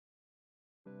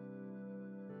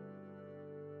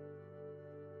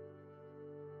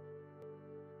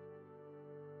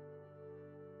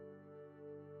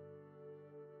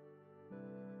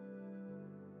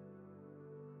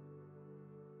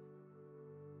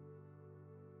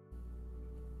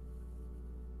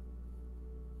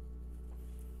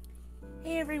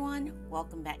everyone,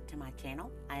 welcome back to my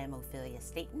channel. I am Ophelia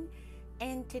Staten,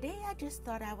 and today I just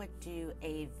thought I would do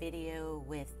a video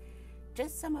with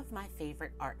just some of my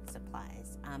favorite art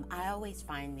supplies. I always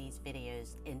find these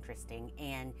videos interesting,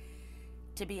 and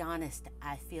to be honest,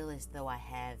 I feel as though I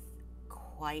have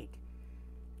quite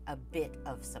a bit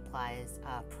of supplies,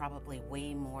 probably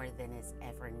way more than is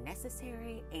ever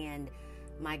necessary, and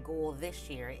my goal this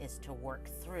year is to work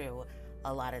through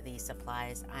a lot of these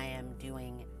supplies. I am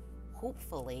doing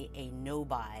hopefully a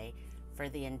no-buy for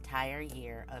the entire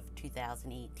year of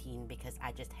 2018 because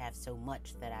I just have so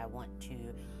much that I want to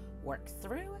work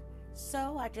through.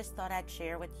 So I just thought I'd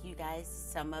share with you guys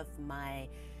some of my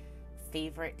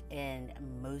favorite and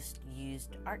most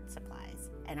used art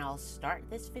supplies. And I'll start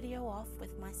this video off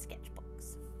with my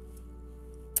sketchbooks.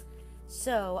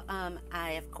 So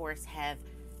I of course have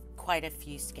quite a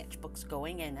few sketchbooks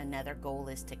going, and another goal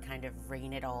is to kind of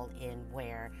rein it all in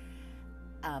where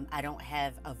I don't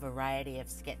have a variety of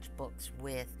sketchbooks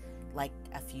with like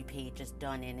a few pages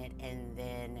done in it and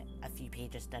then a few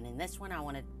pages done in this one. I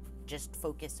want to just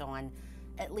focus on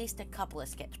at least a couple of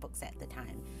sketchbooks at the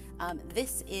time.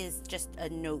 This is just a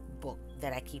notebook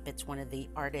that I keep. It's one of the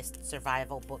artist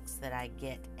survival books that I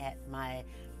get at my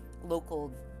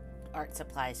local art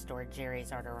supply store,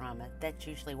 Jerry's Artorama. That's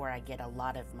usually where I get a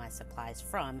lot of my supplies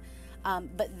from.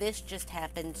 But this just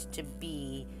happens to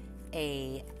be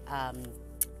a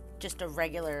just a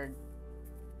regular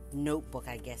notebook,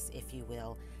 I guess, if you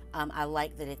will. I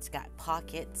like that it's got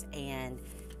pockets, and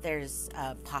there's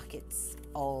pockets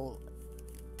all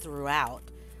throughout,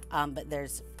 but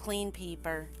there's plain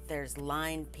paper, there's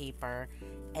lined paper,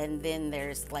 and then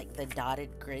there's like the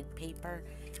dotted grid paper.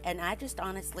 And I just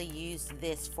honestly use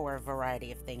this for a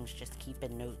variety of things, just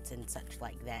keeping notes and such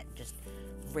like that, just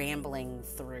rambling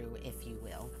through, if you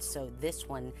will. So this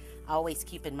one I always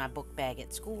keep in my book bag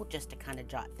at school just to kind of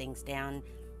jot things down,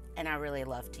 and I really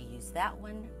love to use that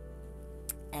one,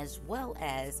 as well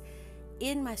as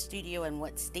in my studio and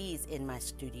what stays in my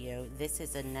studio. This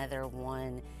is another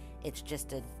one. It's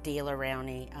just a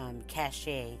Daler-Rowney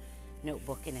cachet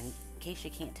notebook, and in case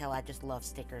you can't tell, I just love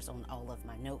stickers on all of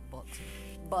my notebooks.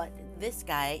 But this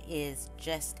guy is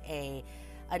just a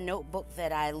notebook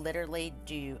that I literally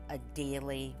do a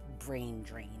daily brain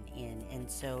drain in. And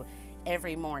so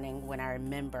every morning when I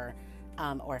remember,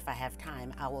 or if I have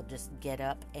time, I will just get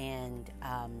up and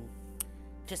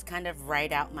just kind of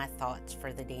write out my thoughts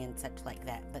for the day and such like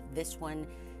that. But this one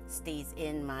stays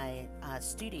in my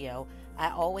studio.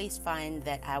 I always find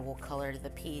that I will color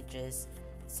the pages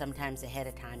sometimes ahead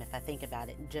of time if I think about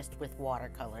it, just with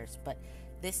watercolors. But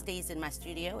this stays in my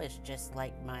studio as just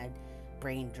like my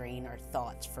brain drain or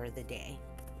thoughts for the day.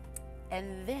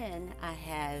 And then I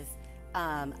have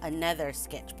another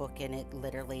sketchbook, and it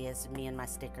literally is me and my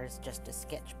stickers, just a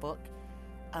sketchbook.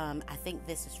 I think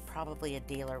this is probably a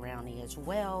Daler-Rowney as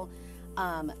well,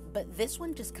 but this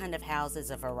one just kind of houses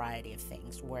a variety of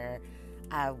things where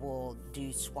I will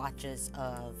do swatches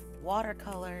of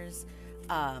watercolors,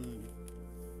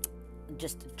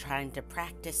 just trying to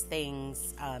practice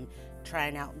things,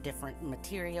 trying out different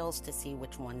materials to see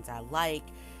which ones I like,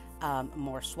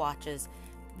 more swatches.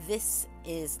 This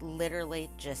is literally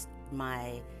just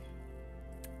my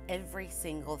every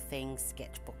single thing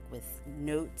sketchbook with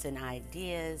notes and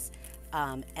ideas,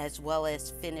 as well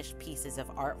as finished pieces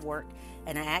of artwork.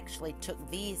 And I actually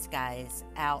took these guys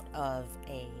out of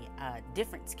a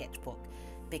different sketchbook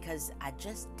because I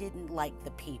just didn't like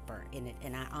the paper in it,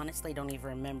 and I honestly don't even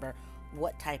remember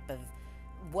what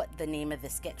the name of the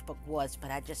sketchbook was,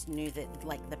 but I just knew that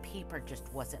like the paper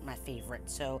just wasn't my favorite.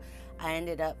 So I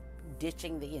ended up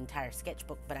ditching the entire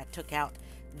sketchbook, but I took out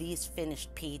these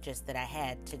finished pages that I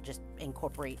had to just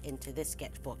incorporate into this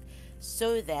sketchbook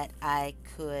so that I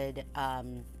could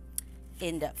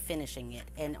end up finishing it.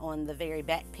 And on the very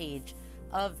back page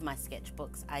of my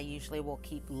sketchbooks, I usually will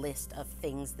keep lists of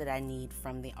things that I need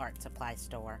from the art supply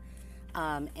store.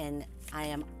 And I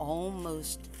am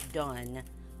almost done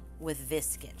with this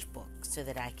sketchbook so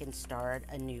that I can start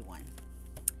a new one.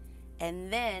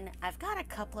 And then I've got a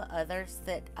couple of others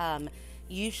that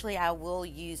usually I will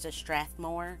use a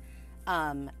Strathmore.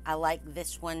 I like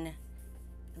this one,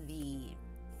 the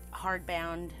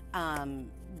hardbound,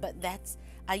 but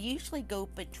I usually go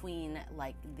between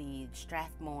like the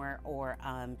Strathmore or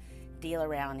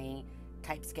Daler-Rowney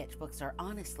type sketchbooks, or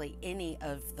honestly any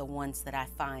of the ones that I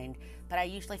find. But I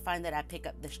usually find that I pick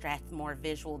up the Strathmore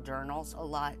visual journals a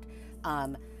lot.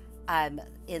 I'm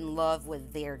in love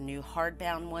with their new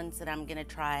hardbound ones that I'm going to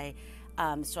try.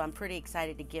 So I'm pretty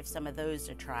excited to give some of those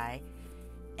a try.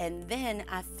 And then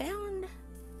I found,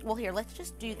 well, here, let's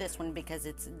just do this one because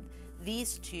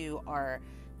these two are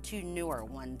two newer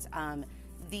ones.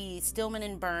 The Stillman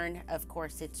and Burn, of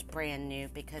course, it's brand new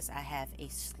because I have a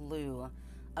slew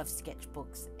of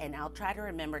sketchbooks, and I'll try to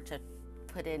remember to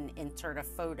insert a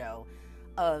photo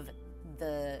of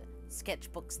the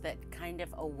sketchbooks that kind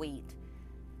of await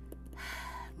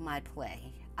my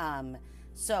play.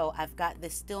 So I've got the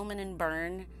Stillman and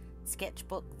Burn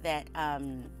sketchbook that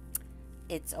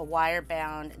it's a wire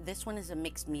bound. This one is a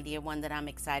mixed media one that I'm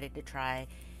excited to try.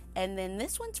 And then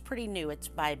this one's pretty new. It's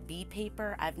by B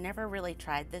Paper. I've never really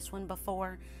tried this one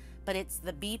before, but it's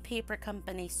the B Paper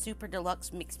Company Super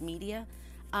Deluxe Mixed Media.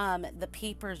 The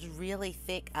paper's really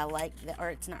thick. I like that, or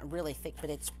it's not really thick, but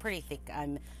it's pretty thick.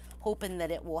 I'm hoping that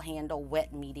it will handle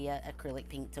wet media, acrylic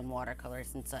paints, and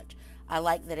watercolors and such. I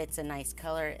like that it's a nice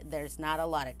color. There's not a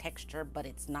lot of texture, but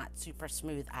it's not super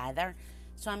smooth either.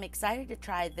 So I'm excited to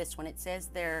try this one. It says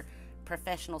they're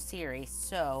professional series,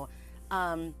 so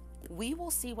we will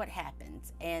see what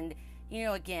happens. And you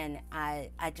know, again, I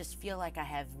just feel like I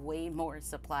have way more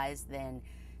supplies than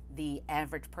the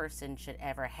average person should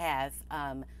ever have,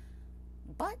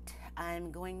 but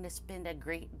I'm going to spend a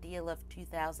great deal of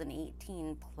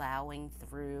 2018 plowing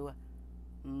through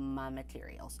my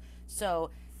materials. So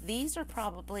these are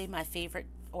probably my favorite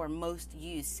or most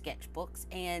used sketchbooks.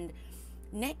 And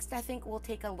next, I think we'll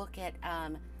take a look at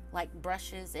like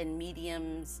brushes and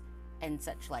mediums and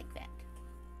such like that.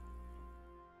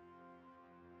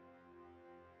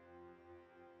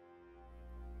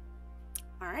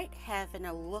 All right, having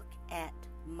a look at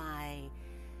my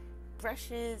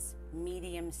brushes,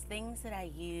 mediums, things that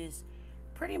I use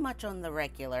pretty much on the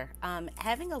regular.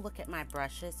 Having a look at my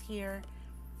brushes here,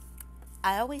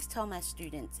 I always tell my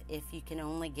students, if you can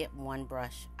only get one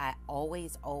brush, I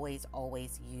always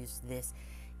use this.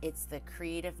 It's the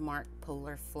Creative Mark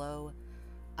Polar Flow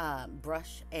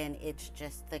brush, and it's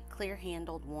just the clear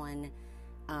handled one.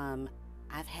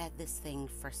 I've had this thing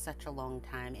for such a long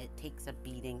time. It takes a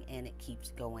beating and it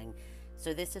keeps going.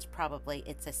 So this is probably,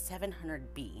 it's a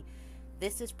 700B.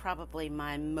 This is probably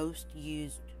my most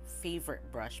used favorite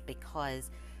brush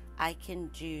because I can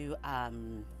do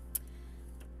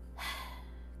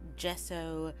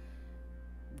gesso,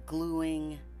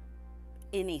 gluing,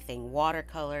 anything,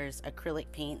 watercolors,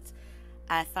 acrylic paints.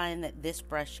 I find that this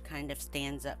brush kind of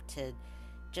stands up to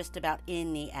just about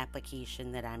any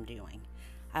application that I'm doing.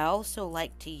 I also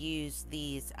like to use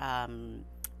these,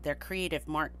 they're Creative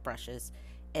Mark brushes,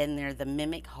 and they're the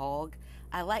Mimic Hog.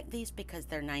 I like these because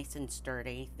they're nice and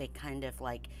sturdy. They kind of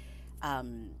like,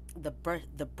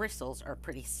 the bristles are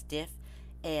pretty stiff,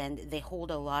 and they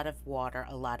hold a lot of water,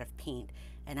 a lot of paint,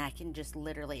 and I can just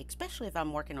literally, especially if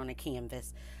I'm working on a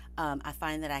canvas, I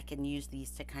find that I can use these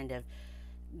to kind of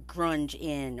grunge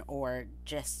in or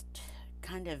just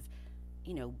kind of,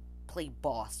 you know, play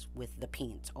boss with the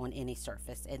paint on any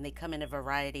surface. And they come in a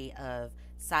variety of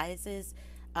sizes,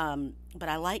 but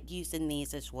I like using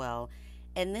these as well.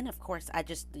 And then of course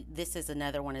this is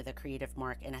another one of the Creative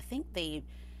Mark, and I think they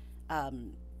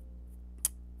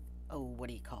what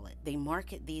do you call it, they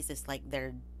market these as like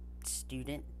their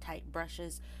student type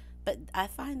brushes, but I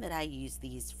find that I use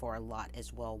these for a lot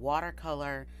as well.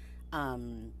 Watercolor,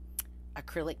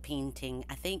 acrylic painting.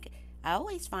 I think I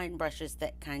always find brushes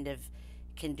that kind of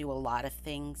can do a lot of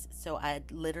things, so I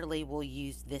literally will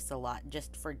use this a lot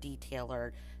just for detail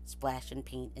or splash and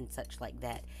paint and such like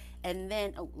that. And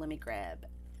then let me grab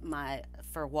my,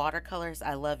 for watercolors,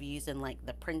 I love using like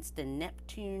the Princeton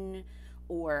Neptune,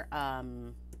 or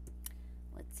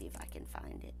let's see if I can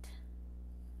find it.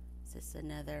 Is this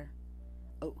another?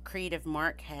 Oh, Creative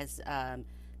Mark has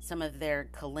some of their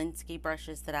Kolinsky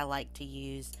brushes that I like to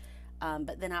use,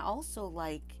 but then I also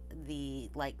like the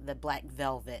black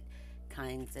velvet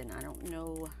kinds, and I don't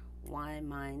know why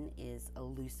mine is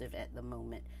elusive at the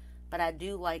moment, but I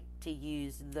do like to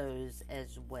use those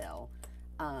as well,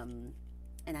 and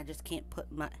I just can't put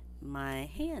my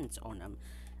hands on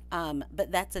them,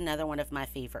 but that's another one of my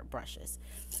favorite brushes.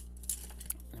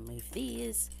 I'm gonna move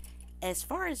these. As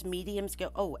far as mediums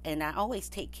go, and I always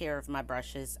take care of my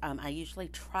brushes. I usually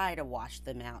try to wash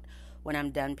them out when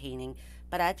I'm done painting,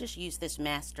 but I just use this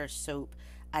Master soap.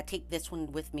 I take this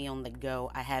one with me on the go.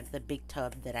 I have the big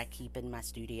tub that I keep in my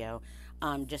studio,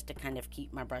 just to kind of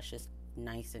keep my brushes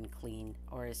nice and clean,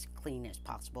 or as clean as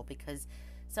possible, because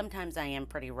sometimes I am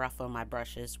pretty rough on my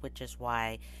brushes, which is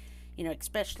why, you know,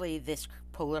 especially this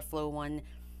Polar Flow one,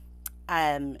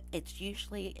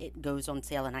 it goes on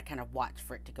sale, and I kind of watch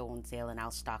for it to go on sale, and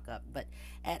I'll stock up. But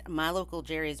at my local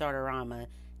Jerry's Artorama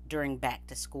during back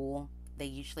to school, they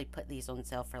usually put these on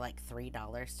sale for like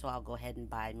 $3, so I'll go ahead and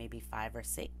buy maybe 5 or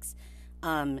 6,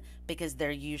 because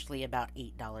they're usually about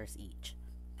 $8 each.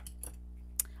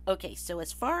 Okay, so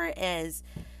as far as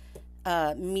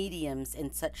mediums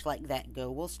and such like that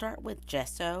go, we'll start with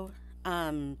gesso.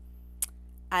 Um,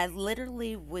 I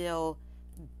literally will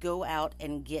go out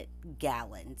and get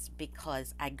gallons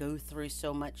because I go through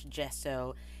so much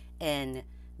gesso and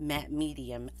matte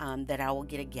medium that I will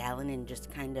get a gallon and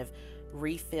just kind of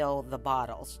refill the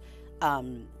bottles.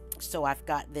 So I've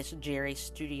got this Jerry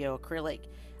Studio acrylic,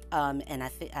 and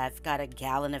I've got a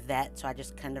gallon of that, so I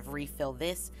just kind of refill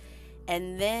this.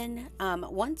 And then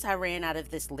once I ran out of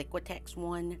this Liquitex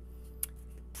one,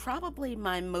 probably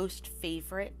my most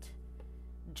favorite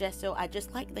gesso. I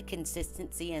just like the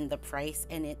consistency and the price,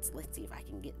 and it's, let's see if I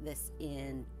can get this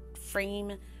in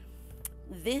frame.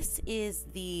 This is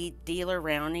the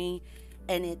Daler-Rowney,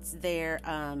 and it's their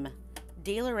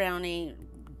Daler-Rowney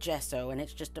gesso, and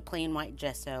it's just a plain white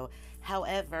gesso.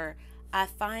 However, I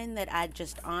find that I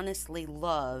just honestly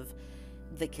love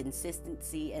the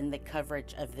consistency and the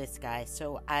coverage of this guy,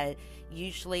 so I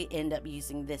usually end up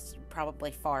using this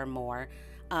probably far more.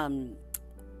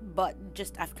 But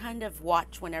just I've kind of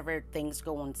watched whenever things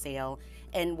go on sale,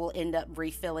 and we'll end up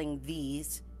refilling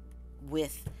these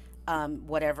with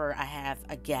whatever I have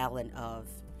a gallon of.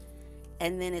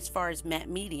 And then as far as matte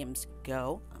mediums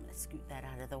go, I'm going to scoot that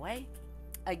out of the way.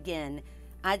 Again,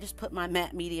 I just put my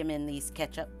matte medium in these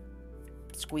ketchup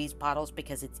squeeze bottles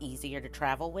because it's easier to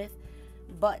travel with.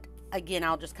 But again,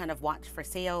 I'll just kind of watch for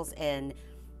sales, and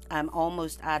I'm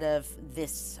almost out of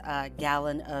this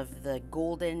gallon of the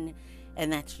golden,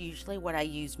 and that's usually what I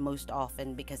use most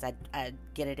often because I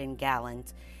get it in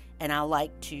gallons, and I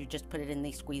like to just put it in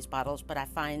these squeeze bottles. But I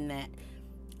find that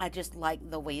I just like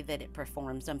the way that it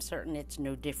performs. I'm certain it's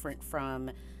no different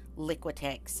from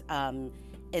Liquitex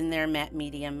in their matte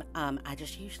medium. I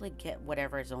just usually get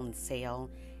whatever is on sale,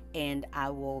 and I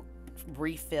will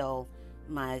refill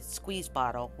my squeeze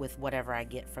bottle with whatever I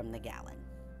get from the gallon.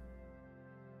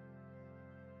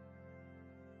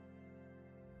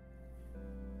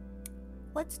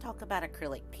 Let's talk about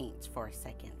acrylic paints for a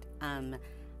second.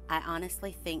 I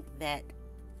honestly think that,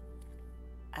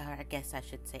 I guess I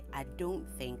should say, I don't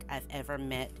think I've ever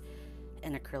met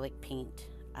an acrylic paint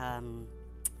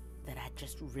that I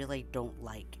just really don't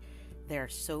like. There are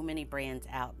so many brands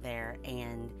out there,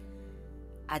 and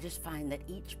I just find that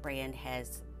each brand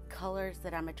has colors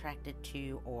that I'm attracted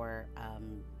to, or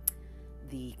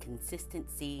the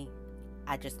consistency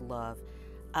I just love.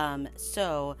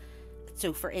 So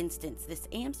for instance, this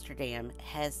Amsterdam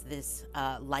has this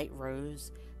light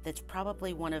rose that's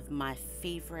probably one of my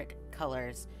favorite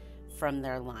colors from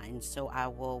their line. So I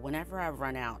will, whenever I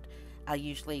run out, I'll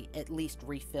usually at least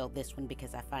refill this one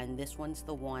because I find this one's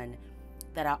the one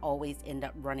that I always end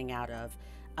up running out of.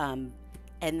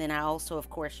 And then I also, of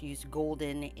course, use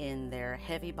golden in their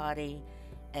heavy body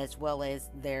as well as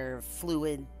their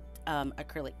fluid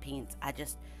acrylic paints. I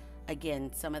just,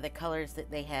 again, some of the colors that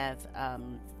they have,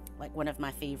 like one of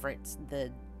my favorites,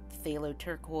 the phthalo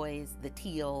turquoise, the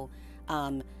teal.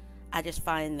 I just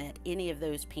find that any of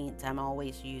those paints I'm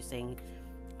always using.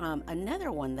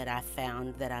 Another one that I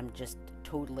found that I'm just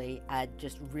totally, I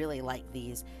just really like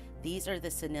these. These are the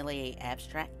Sennelier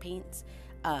Abstract paints.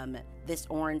 This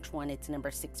orange one, it's number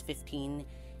 615,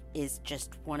 is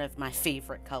just one of my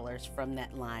favorite colors from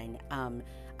that line.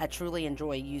 I truly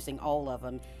enjoy using all of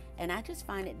them, and I just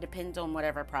find it depends on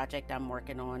whatever project I'm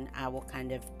working on. I will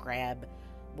kind of grab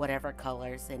whatever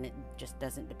colors, and it just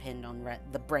doesn't depend on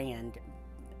the brand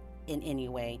in any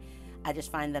way. I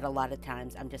just find that a lot of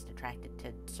times I'm just attracted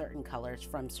to certain colors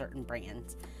from certain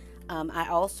brands. I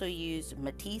also use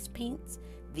Matisse paints.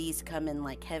 These come in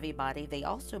like heavy body. They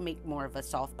also make more of a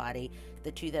soft body.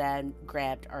 The two that I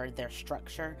grabbed are their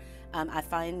structure. I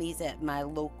find these at my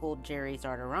local Jerry's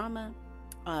Artorama,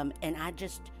 and I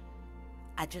just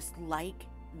like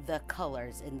the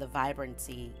colors and the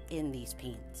vibrancy in these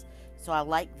paints. So I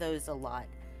like those a lot.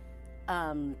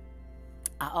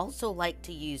 I also like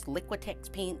to use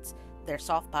Liquitex paints. They're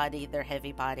soft body, they're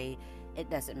heavy body. It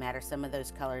doesn't matter. Some of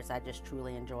those colors I just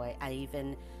truly enjoy. I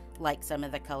even like some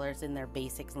of the colors in their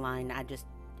basics line. I just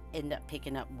end up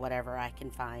picking up whatever I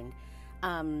can find.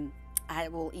 I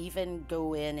will even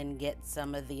go in and get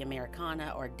some of the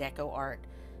Americana or Deco Art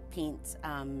paints.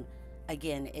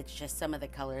 Again, it's just some of the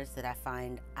colors that I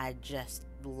find I just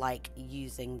like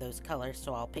using those colors,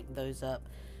 so I'll pick those up.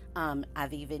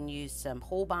 I've even used some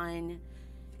Holbein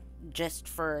just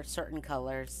for certain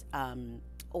colors.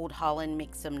 Old Holland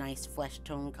makes some nice flesh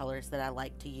tone colors that I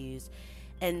like to use.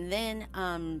 And then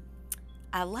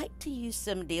I like to use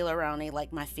some Daler-Rowney,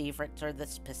 like my favorites are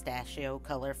this pistachio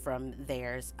color from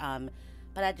theirs.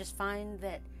 But I just find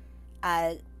that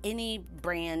any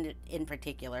brand in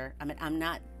particular, I mean, I'm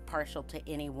not partial to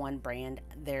any one brand.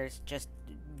 There's just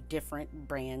different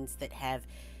brands that have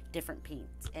different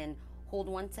paints. And hold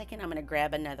 1 second, I'm going to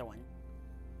grab another one.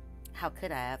 How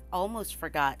could I have almost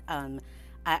forgot?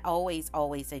 I always,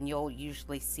 and you'll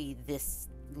usually see this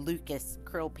Lucas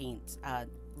Krill paints,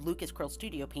 Lucas Krill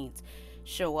Studio paints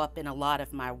show up in a lot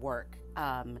of my work.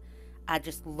 I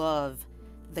just love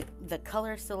the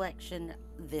color selection.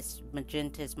 This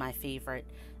magenta is my favorite,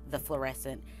 the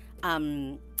fluorescent.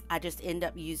 I just end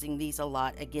up using these a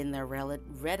lot. Again, they're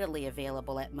readily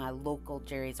available at my local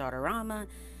Jerry's Autorama.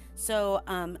 So,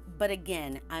 but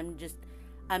again,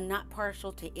 I'm not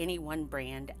partial to any one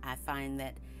brand. I find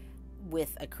that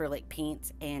with acrylic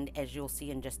paints, and as you'll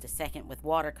see in just a second with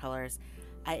watercolors,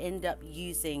 I end up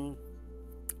using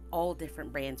all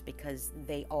different brands because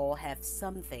they all have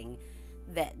something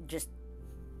that just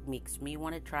makes me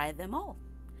want to try them all.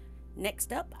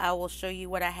 Next up, I will show you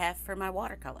what I have for my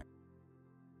watercolor.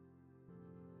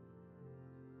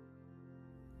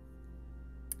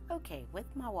 Okay, with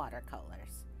my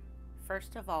watercolors,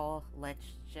 first of all, let's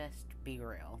just be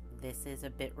real. This is a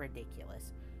bit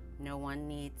ridiculous. No one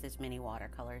needs as many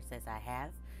watercolors as I have.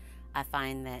 I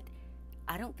find that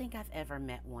I don't think I've ever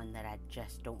met one that I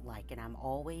just don't like, and I'm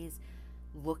always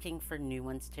looking for new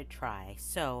ones to try.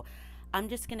 So I'm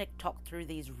just going to talk through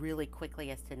these really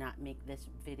quickly as to not make this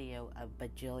video a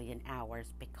bajillion hours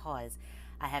because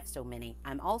I have so many.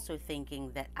 I'm also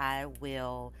thinking that I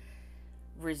will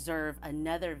reserve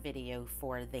another video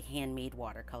for the handmade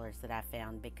watercolors that I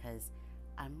found because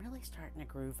I'm really starting to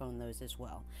groove on those as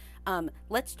well.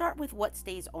 Let's start with what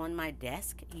stays on my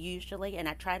desk usually, and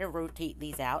I try to rotate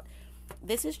these out.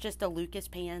 This is just a Lucas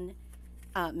pan,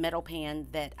 metal pan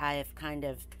that I have kind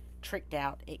of tricked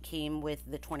out. It came with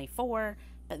the 24,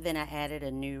 but then I added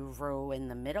a new row in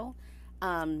the middle.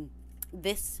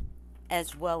 This,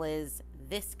 as well as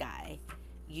this guy,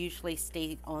 usually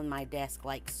stay on my desk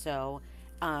like so.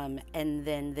 And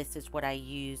then this is what I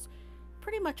use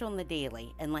pretty much on the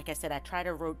daily. And like I said, I try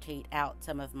to rotate out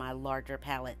some of my larger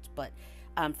palettes, but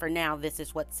for now, this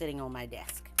is what's sitting on my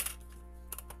desk.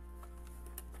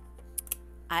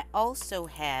 I also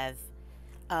have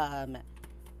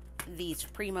these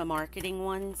Prima marketing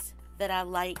ones that I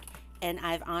like, and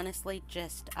I've honestly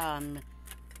just,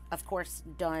 of course,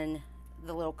 done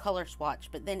the little color swatch,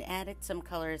 but then added some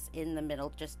colors in the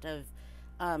middle just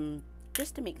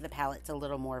to make the palettes a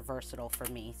little more versatile for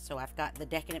me. So I've got the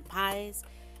Decadent Pies,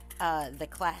 the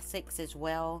classics as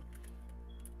well.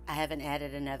 I haven't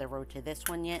added another row to this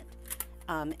one yet.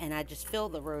 And I just fill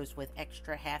the rows with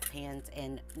extra half pans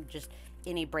and just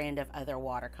any brand of other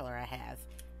watercolor I have.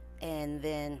 And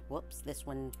then, whoops, this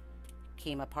one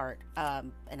came apart.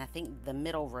 And I think the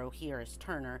middle row here is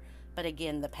Turner. But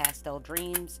again, the Pastel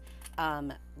Dreams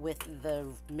with the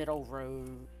middle row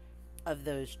of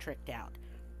those tricked out.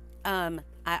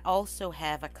 I also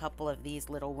have a couple of these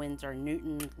little Winsor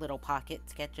Newton little pocket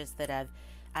sketches that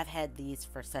I've had these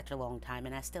for such a long time,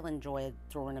 and I still enjoy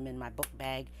throwing them in my book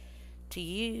bag to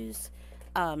use.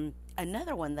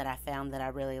 Another one that I found that I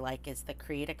really like is the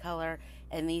Create-A-Color,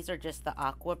 and these are just the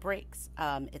aqua bricks.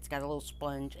 It's got a little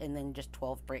sponge and then just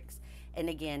 12 bricks. And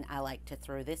again, I like to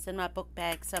throw this in my book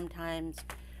bag sometimes.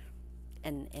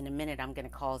 And in a minute, I'm going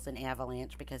to cause an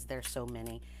avalanche because there's so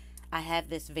many. I have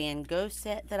this Van Gogh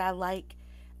set that I like.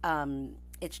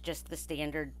 It's just the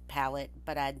standard palette,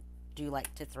 but I do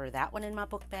like to throw that one in my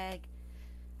book bag.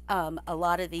 A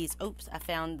lot of these, I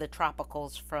found the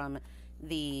tropicals from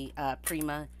the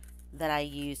Prima that I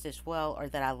use as well, or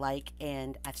that I like,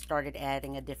 and I've started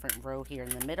adding a different row here in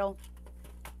the middle.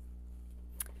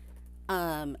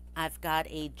 I've got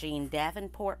a Jane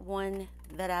Davenport one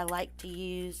that I like to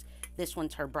use. This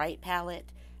one's her Bright palette,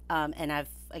 and I've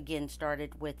again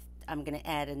started with, I'm going to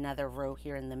add another row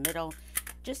here in the middle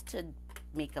just to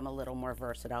make them a little more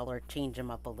versatile or change them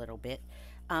up a little bit.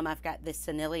 I've got this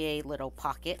Sennelier little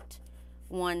pocket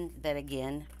one that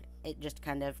again, it just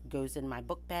kind of goes in my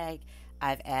book bag.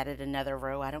 I've added another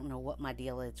row. I don't know what my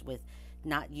deal is with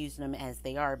not using them as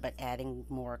they are, but adding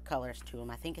more colors to them.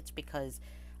 I think it's because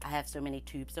I have so many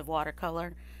tubes of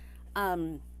watercolor.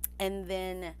 And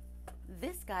then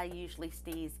this guy usually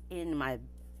stays in my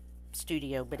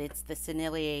studio, but it's the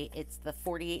Sennelier. It's the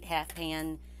 48 half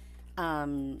pan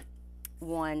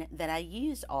one that I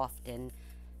use often,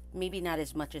 maybe not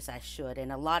as much as I should.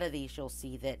 And a lot of these you'll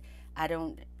see that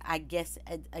I guess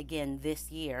again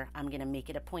this year I'm gonna make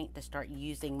it a point to start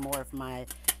using more of my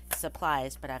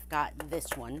supplies. But I've got this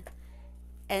one,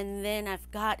 and then I've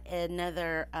got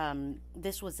another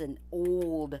this was an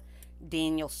old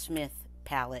Daniel Smith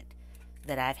palette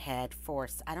that I've had for,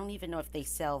 I don't even know if they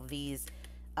sell these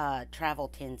travel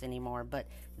tins anymore, but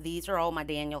these are all my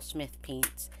Daniel Smith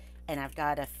paints, and I've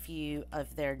got a few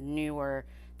of their newer,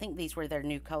 think these were their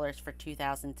new colors for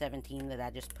 2017 that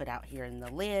I just put out here in the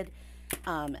lid.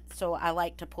 So I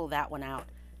like to pull that one out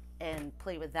and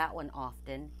play with that one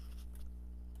often.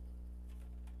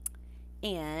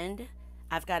 And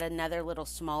I've got another little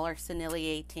smaller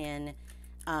Sennelier tin,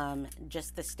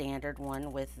 just the standard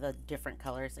one with the different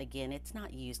colors. Again, it's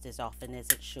not used as often as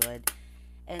it should,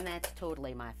 and that's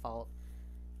totally my fault.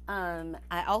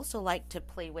 I also like to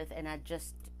play with, and I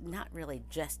just, not really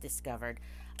just discovered,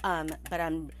 but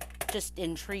I'm just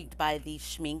intrigued by the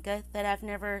Schminke that I've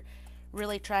never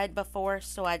really tried before.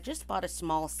 So I just bought a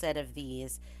small set of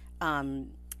these.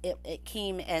 It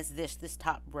came as this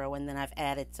top row, and then I've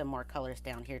added some more colors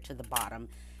down here to the bottom.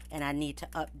 And I need to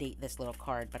update this little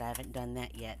card, but I haven't done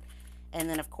that yet. And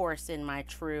then, of course, in my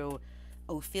true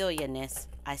Ophelia-ness,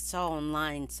 I saw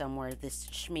online somewhere this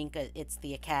Schminke, it's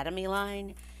the Academy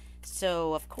line.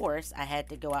 So, of course, I had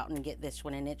to go out and get this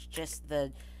one, and it's just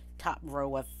the top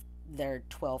row of their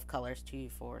 12 colors. 2,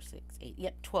 4, 6, 8,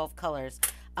 yep, 12 colors.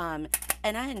 And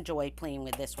I enjoy playing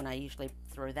with this one. I usually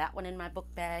throw that one in my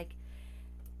book bag.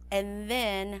 And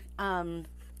then,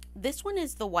 this one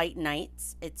is the White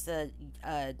Knights. It's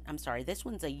I'm sorry, this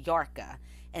one's a Yarka,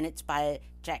 and it's by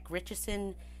Jack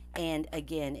Richardson. And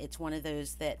again, it's one of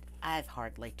those that I've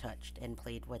hardly touched and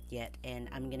played with yet, and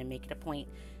I'm going to make it a point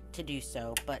to do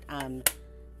so. But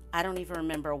I don't even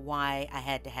remember why I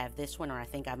had to have this one, or I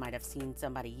think I might have seen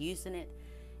somebody using it.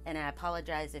 And I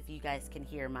apologize if you guys can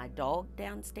hear my dog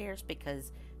downstairs,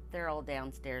 because they're all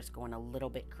downstairs going a little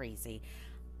bit crazy.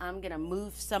 I'm going to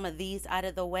move some of these out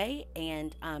of the way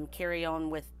and carry on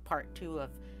with part 2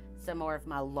 of some more of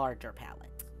my larger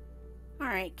palettes.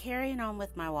 Alright, carrying on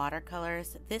with my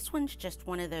watercolors. This one's just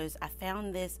one of those, I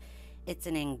found this, it's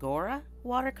an Angora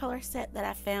watercolor set that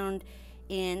I found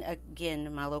in,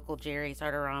 again, my local Jerry's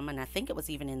Artorama, and I think it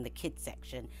was even in the kids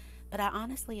section. But I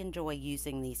honestly enjoy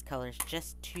using these colors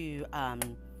just to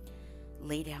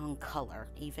lay down color.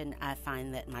 Even I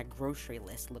find that my grocery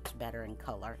list looks better in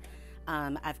color.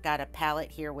 I've got a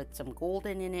palette here with some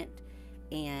golden in it,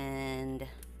 and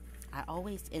I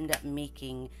always end up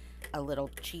making a little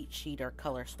cheat sheet or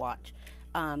color swatch.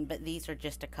 But these are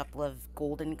just a couple of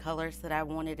golden colors that I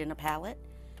wanted in a palette.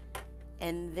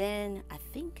 And then I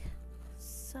think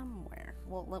somewhere,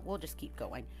 we'll just keep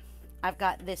going. I've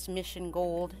got this Mission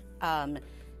Gold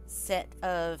set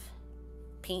of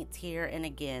paints here, and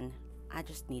again, I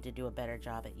just need to do a better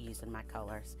job at using my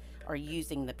colors, or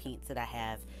using the paints that I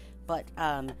have. But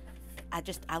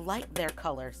I like their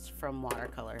colors from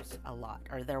watercolors a lot,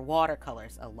 or their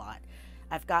watercolors a lot.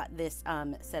 I've got this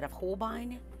set of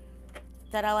Holbein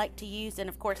that I like to use, and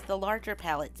of course the larger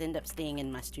palettes end up staying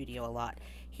in my studio a lot.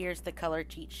 Here's the color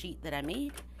cheat sheet that I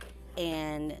made,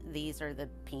 and these are the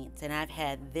paints, and I've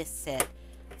had this set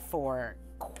for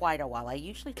quite a while. I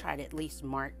usually try to at least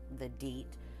mark the date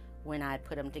when I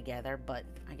put them together, but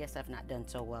I guess I've not done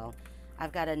so well.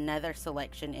 I've got another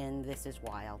selection, and this is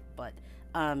wild, but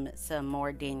some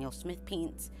more Daniel Smith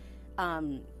paints,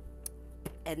 and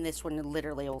this one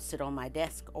literally will sit on my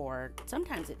desk, or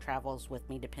sometimes it travels with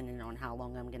me depending on how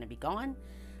long I'm going to be gone.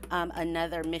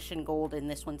 Another Mission Gold, and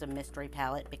this one's a mystery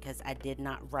palette because I did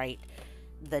not write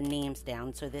the names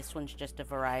down, so this one's just a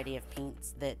variety of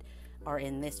paints that are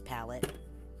in this palette.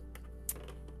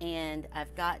 And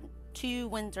I've got 2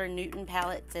 Winsor & Newton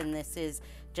palettes, and this is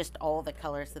just all the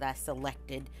colors that I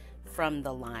selected from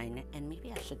the line. And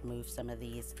maybe I should move some of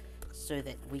these so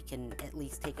that we can at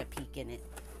least take a peek in it.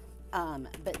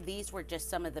 But these were just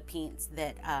some of the paints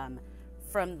that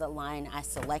from the line I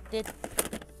selected.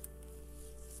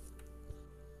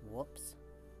 Whoops.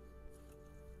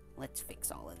 Let's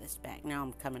fix all of this back. Now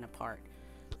I'm coming apart.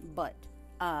 But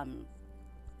got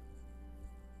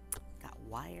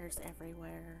wires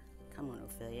everywhere. Come on,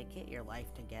 Ophelia, get your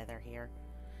life together here.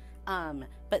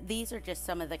 But these are just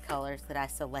some of the colors that I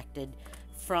selected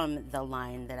from the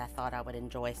line that I thought I would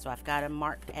enjoy. So I've got them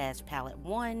marked as palette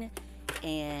 1,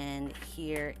 and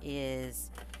here is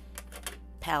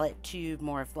palette 2,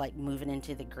 more of like moving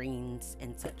into the greens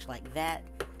and such like that.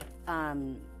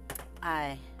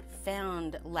 I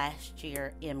found last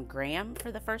year M. Graham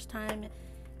for the first time,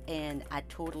 and I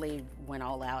totally went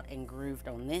all out and grooved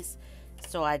on this.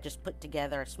 So I just put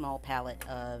together a small palette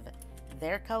of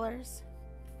their colors.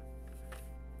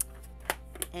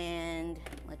 And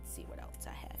let's see what else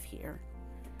I have here.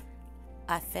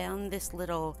 I found this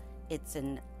little, it's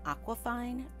an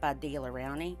Aquafine by Dale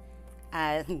Arowney.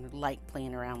 I like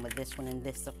playing around with this one, and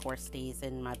this of course stays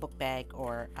in my book bag,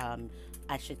 or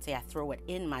I should say I throw it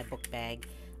in my book bag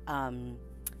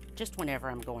just whenever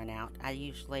I'm going out. I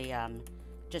usually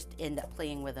just end up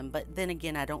playing with them, but then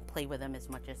again I don't play with them as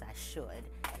much as I should.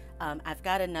 I've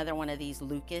got another one of these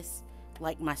Lucas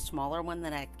like my smaller one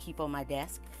that I keep on my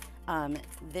desk.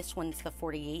 This one's the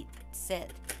 48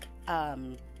 set.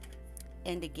 And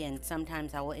again,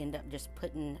 sometimes I will end up just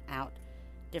putting out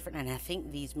different, and I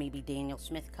think these may be Daniel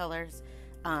Smith colors,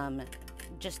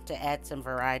 just to add some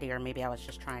variety, or maybe I was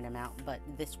just trying them out. But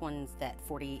this one's that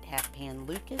 48 half pan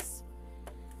Lucas.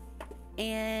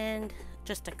 And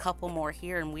just a couple more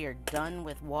here, and we are done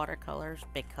with watercolors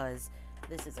because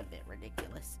this is a bit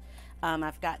ridiculous.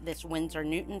 I've got this Winsor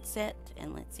Newton set,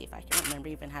 and let's see if I can remember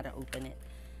even how to open it.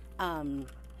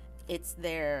 It's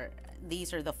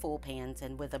these are the full pans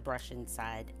and with a brush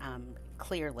inside.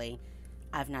 Clearly,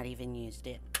 I've not even used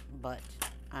it, but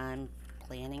I'm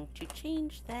planning to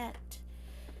change that.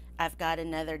 I've got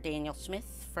another Daniel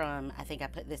Smith from, I think I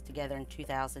put this together in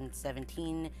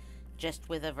 2017, just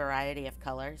with a variety of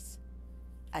colors.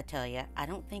 I tell you, I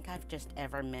don't think I've just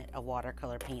ever met a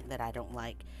watercolor paint that I don't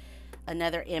like.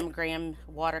 Another M.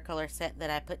 watercolor set that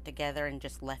I put together and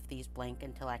just left these blank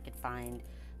until I could find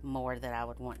more that I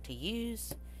would want to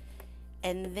use.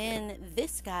 And then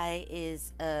this guy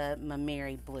is a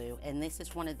Mameri Blue, and this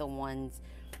is one of the ones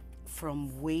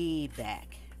from way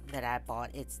back that I bought.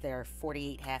 It's their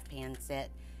 48 half pan set,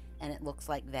 and it looks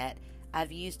like that.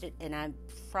 I've used it, and I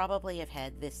probably have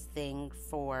had this thing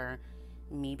for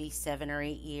maybe 7 or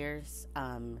 8 years.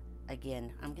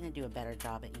 Again, I'm going to do a better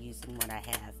job at using what I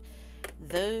have.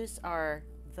 Those are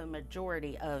the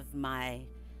majority of my,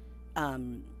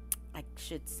 I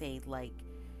should say, like,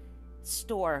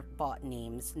 store-bought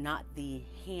names, not the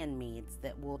handmaids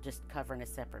that we'll just cover in a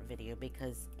separate video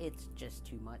because it's just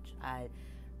too much. I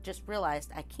just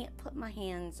realized I can't put my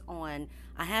hands on.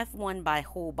 I have one by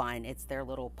Holbein. It's their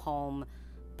little palm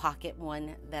pocket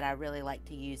one that I really like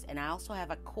to use, and I also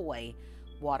have a Koi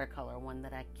watercolor one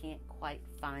that I can't quite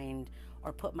find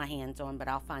or put my hands on, but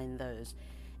I'll find those.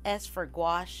 As for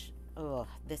gouache, oh,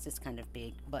 this is kind of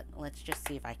big, but let's just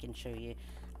see if I can show you.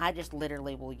 I just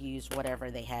literally will use whatever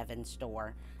they have in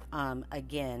store.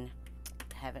 Again,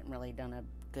 haven't really done a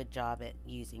good job at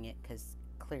using it because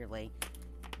clearly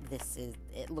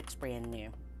it looks brand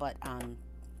new. But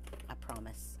I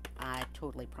promise, I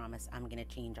totally promise I'm going to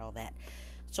change all that.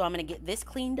 So I'm going to get this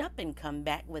cleaned up and come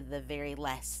back with the very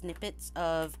last snippets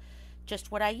of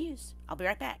just what I use. I'll be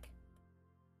right back.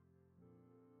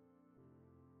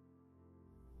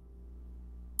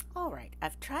 Alright,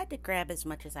 I've tried to grab as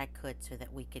much as I could so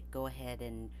that we could go ahead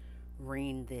and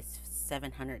rein this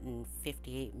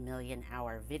 758 million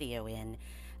hour video in.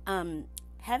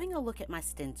 Having a look at my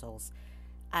stencils,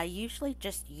 I usually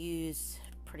just use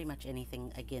pretty much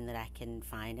anything, again, that I can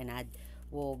find, and I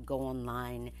will go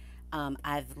online.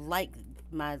 I've liked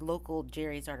my local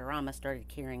Jerry's Artorama started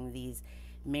carrying these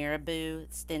Marabou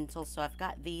stencils, so I've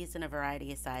got these in a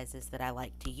variety of sizes that I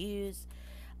like to use.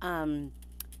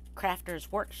 Crafter's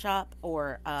Workshop,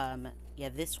 or yeah,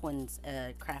 this one's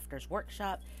Crafter's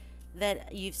Workshop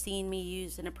that you've seen me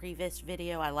use in a previous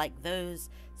video. I like those.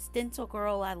 Stencil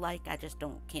Girl I like, I just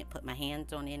can't put my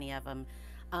hands on any of them.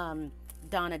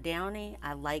 Donna Downey,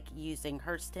 I like using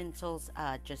her stencils.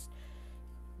 Just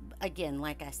again,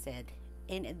 like I said,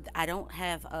 and I don't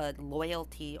have a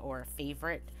loyalty or a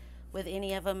favorite with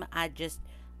any of them. I just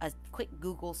a quick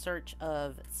Google search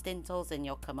of stencils and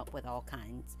you'll come up with all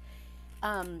kinds.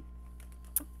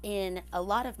 In a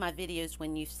lot of my videos,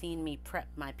 when you've seen me prep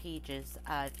my pages,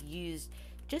 I've used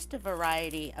just a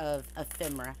variety of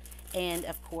ephemera, and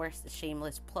of course, a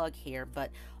shameless plug here,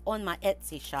 but on my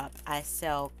Etsy shop, I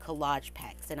sell collage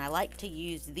packs, and I like to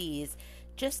use these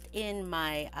just in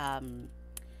my,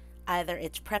 either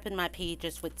it's prepping my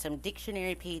pages with some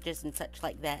dictionary pages and such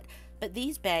like that, but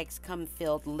these bags come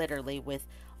filled literally with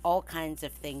all kinds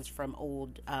of things, from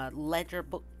old ledger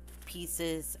book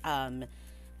pieces,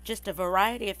 just a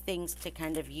variety of things to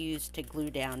kind of use to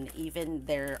glue down. Even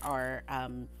there are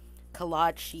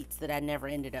collage sheets that I never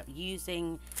ended up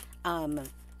using,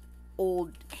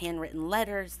 old handwritten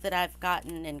letters that I've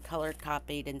gotten and color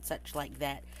copied and such like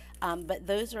that. But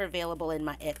those are available in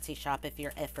my Etsy shop if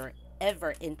you're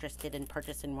ever interested in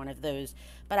purchasing one of those.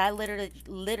 But I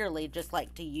literally just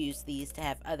like to use these to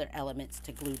have other elements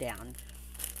to glue down.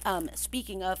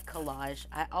 Speaking of collage,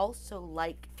 I also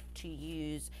like to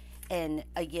use, and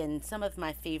again, some of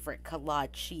my favorite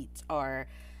collage sheets are,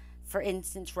 for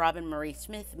instance, Robin Marie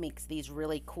Smith makes these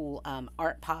really cool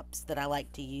art pops that I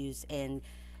like to use, and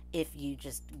if you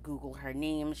just Google her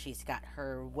name, she's got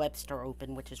her web store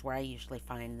open, which is where I usually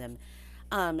find them.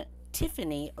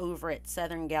 Tiffany over at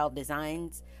Southern Gal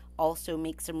Designs also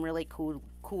makes some really cool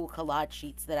collage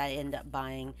sheets that I end up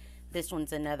buying. This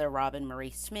one's another Robin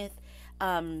Marie Smith.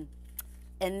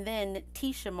 And then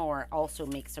Tisha Moore also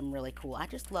makes some really cool. I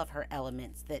just love her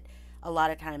elements that a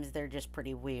lot of times they're just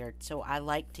pretty weird. So I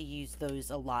like to use those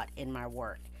a lot in my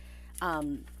work.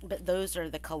 But those are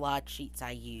the collage sheets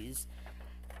I use.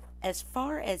 As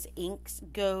far as inks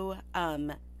go,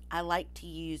 I like to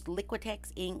use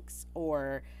Liquitex inks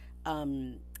or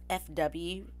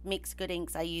FW makes good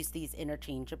inks. I use these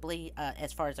interchangeably.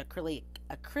 As far as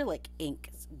acrylic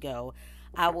inks go,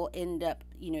 I will end up,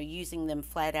 using them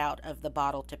flat out of the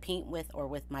bottle to paint with, or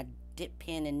with my dip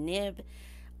pen and nib.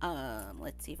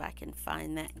 Let's see if I can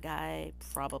find that guy.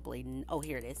 Probably. Oh,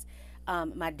 here it is.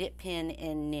 My dip pen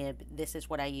and nib. This is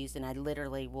what I use, and I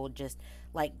literally will just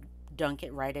like dunk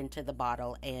it right into the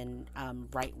bottle and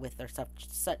write with, or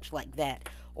such like that,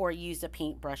 or use a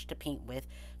paintbrush to paint with.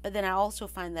 But then I also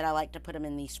find that I like to put them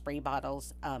in these spray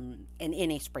bottles, in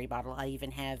any spray bottle. I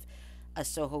even have a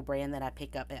Soho brand that I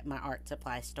pick up at my art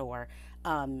supply store,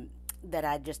 that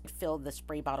I just fill the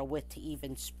spray bottle with to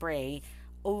even spray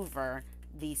over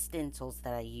these stencils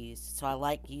that I use. So I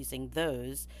like using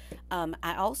those.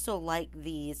 I also like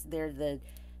these. They're the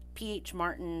P.H.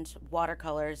 Martin's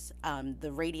watercolors,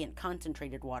 the Radiant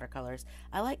Concentrated watercolors.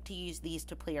 I like to use these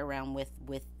to play around with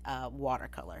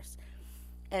watercolors.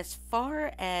 As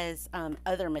far as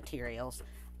other materials,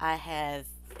 I have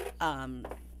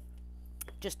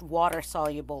just water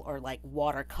soluble or like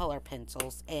watercolor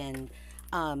pencils, and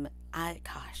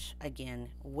again,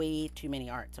 way too many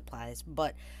art supplies,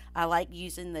 but I like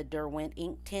using the Derwent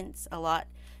ink tints a lot.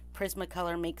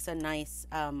 Prismacolor makes a nice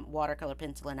watercolor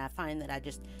pencil, and I find that I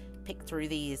just pick through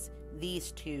these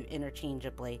two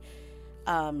interchangeably.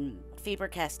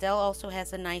 Faber-Castell also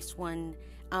has a nice one,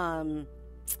 and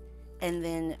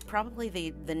then probably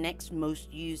the next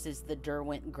most used is the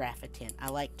Derwent Graphitint. I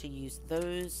like to use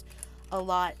those a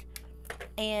lot.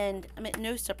 And I mean,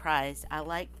 no surprise, I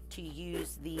like to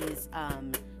use these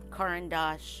Caran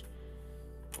d'Ache,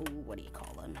 what do you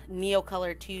call them,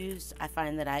 Neocolor 2s. I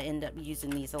find that I end up using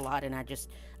these a lot, and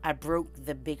I broke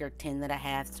the bigger tin that I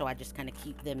have, so I just kind of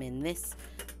keep them in this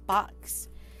box.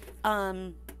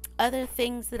 Other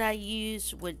things that I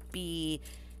use would be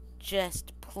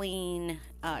just plain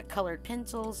colored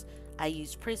pencils. I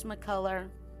use Prismacolor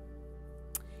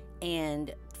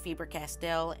and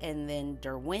Faber-Castell, and then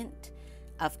Derwent.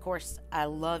 Of course, I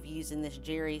love using this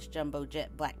Jerry's Jumbo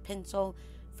Jet Black Pencil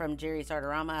from Jerry's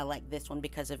Artorama. I like this one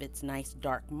because of its nice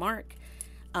dark mark.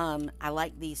 I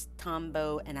like these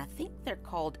Tombow, and I think they're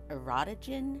called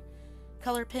Erotogen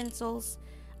color pencils.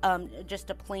 Just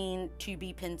a plain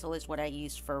 2B pencil is what I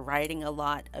use for writing a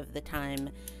lot of the time.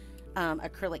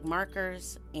 Acrylic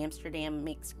markers, Amsterdam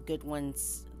makes good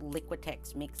ones.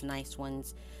 Liquitex makes nice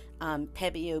ones.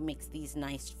 Pebeo makes these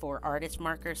nice for artist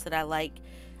markers that I like.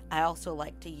 I also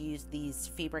like to use these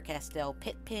Faber-Castell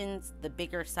Pitt pens, the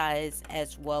bigger size,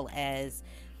 as well as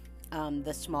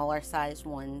the smaller size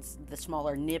ones, the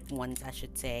smaller nib ones, I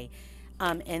should say.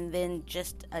 And then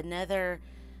just another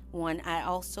one, I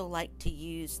also like to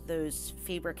use those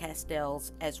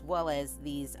Faber-Castells, as well as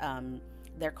these,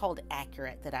 they're called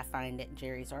Accurate, that I find at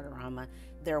Jerry's Artorama.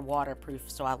 They're waterproof,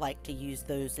 so I like to use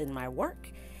those in my work.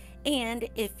 And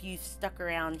if you've stuck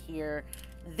around here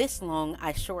this long,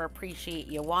 I sure appreciate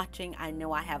you watching. I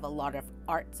know I have a lot of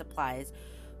art supplies,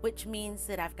 which means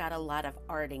that I've got a lot of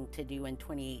arting to do in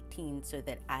 2018 so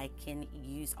that I can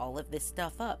use all of this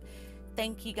stuff up.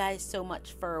 Thank you guys so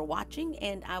much for watching,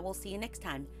 and I will see you next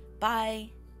time.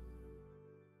 Bye.